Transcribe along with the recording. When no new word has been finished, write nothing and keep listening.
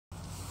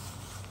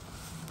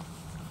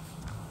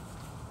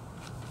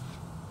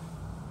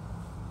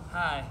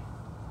Hi,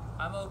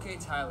 I'm OK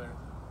Tyler,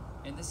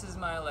 and this is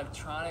my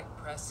electronic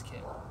press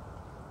kit.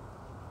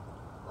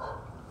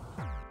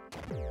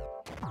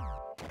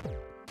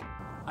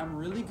 I'm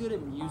really good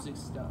at music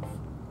stuff,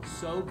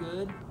 so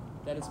good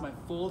that it's my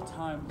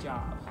full-time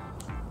job.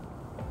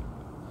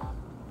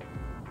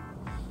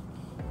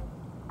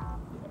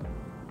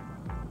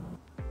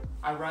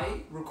 I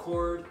write,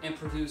 record, and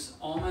produce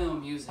all my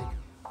own music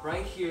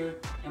right here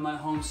in my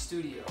home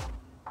studio.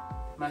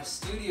 My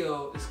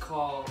studio is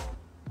called...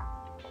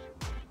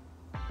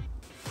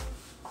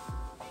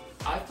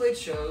 I've played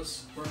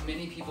shows where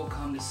many people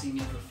come to see me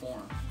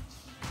perform,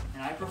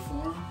 and I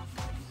perform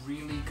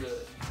really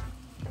good.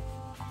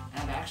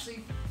 And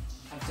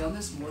I've done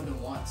this more than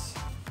once.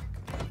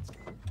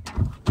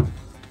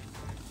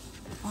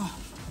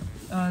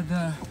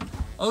 The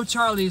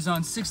O'Charlie's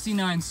on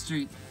 69th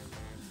Street.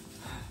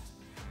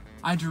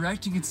 I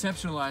direct and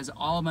conceptualize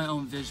all of my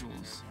own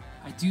visuals.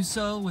 I do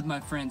so with my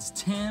friends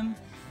Tim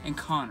and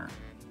Connor.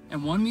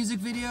 And one music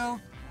video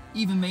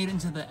even made it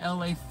into the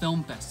LA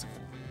Film Festival.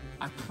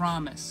 I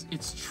promise,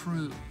 it's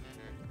true.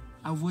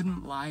 I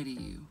wouldn't lie to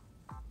you.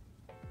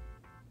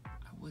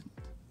 I wouldn't.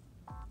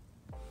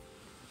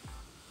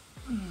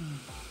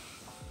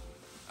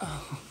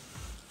 Oh.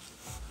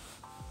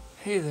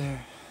 Hey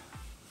there.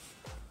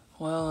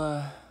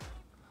 Well,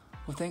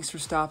 thanks for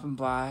stopping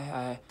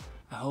by.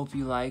 I hope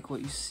you like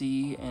what you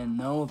see and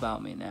know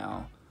about me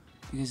now,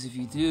 because if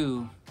you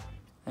do,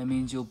 that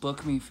means you'll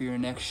book me for your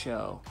next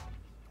show.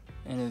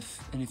 And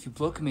if you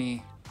book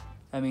me,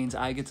 that means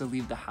I get to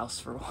leave the house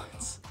for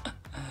once.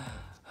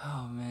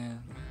 Oh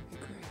man, that'd be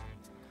great.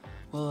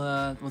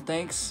 Well,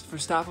 thanks for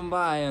stopping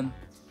by, and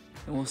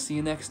we'll see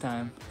you next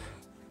time.